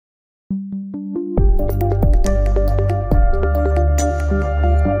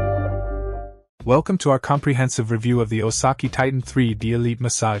Welcome to our comprehensive review of the Osaki Titan 3D Elite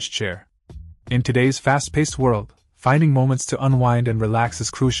Massage Chair. In today's fast-paced world, finding moments to unwind and relax is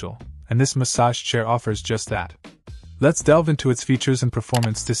crucial, and this massage chair offers just that. Let's delve into its features and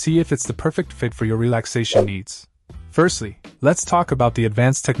performance to see if it's the perfect fit for your relaxation needs. Firstly, let's talk about the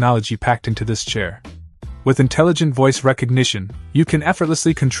advanced technology packed into this chair. With intelligent voice recognition, you can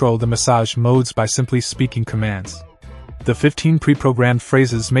effortlessly control the massage modes by simply speaking commands. The 15 pre-programmed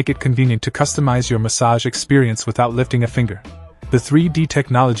phrases make it convenient to customize your massage experience without lifting a finger. The 3D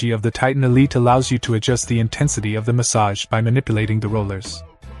technology of the Titan Elite allows you to adjust the intensity of the massage by manipulating the rollers.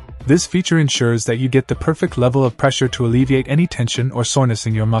 This feature ensures that you get the perfect level of pressure to alleviate any tension or soreness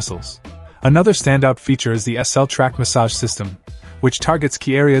in your muscles. Another standout feature is the SL Track massage system, which targets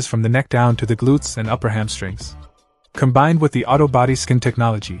key areas from the neck down to the glutes and upper hamstrings. Combined with the auto body skin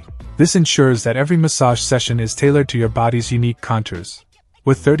technology, this ensures that every massage session is tailored to your body's unique contours.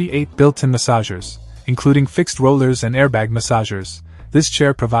 With 38 built-in massagers, including fixed rollers and airbag massagers, this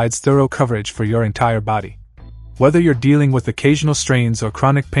chair provides thorough coverage for your entire body. Whether you're dealing with occasional strains or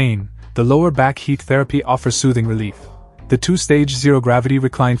chronic pain, the lower back heat therapy offers soothing relief. The two-stage zero-gravity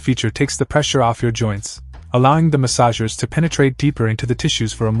recline feature takes the pressure off your joints, allowing the massagers to penetrate deeper into the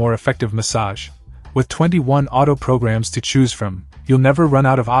tissues for a more effective massage. With 21 auto programs to choose from, you'll never run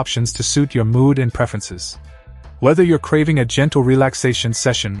out of options to suit your mood and preferences. Whether you're craving a gentle relaxation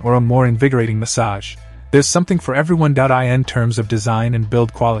session or a more invigorating massage, there's something for everyone. In terms of design and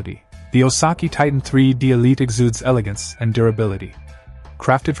build quality, the Osaki Titan 3D Elite exudes elegance and durability.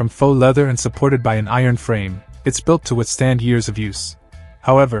 Crafted from faux leather and supported by an iron frame, it's built to withstand years of use.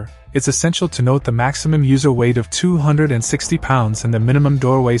 However, it's essential to note the maximum user weight of 260 pounds and the minimum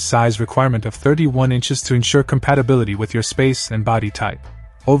doorway size requirement of 31 inches to ensure compatibility with your space and body type.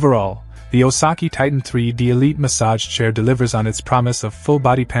 Overall, the Osaki Titan 3D Elite Massage Chair delivers on its promise of full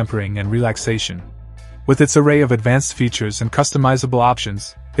body pampering and relaxation. With its array of advanced features and customizable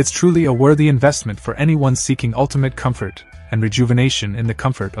options, it's truly a worthy investment for anyone seeking ultimate comfort and rejuvenation in the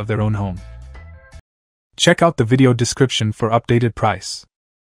comfort of their own home. Check out the video description for updated price.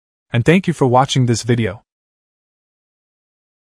 And thank you for watching this video.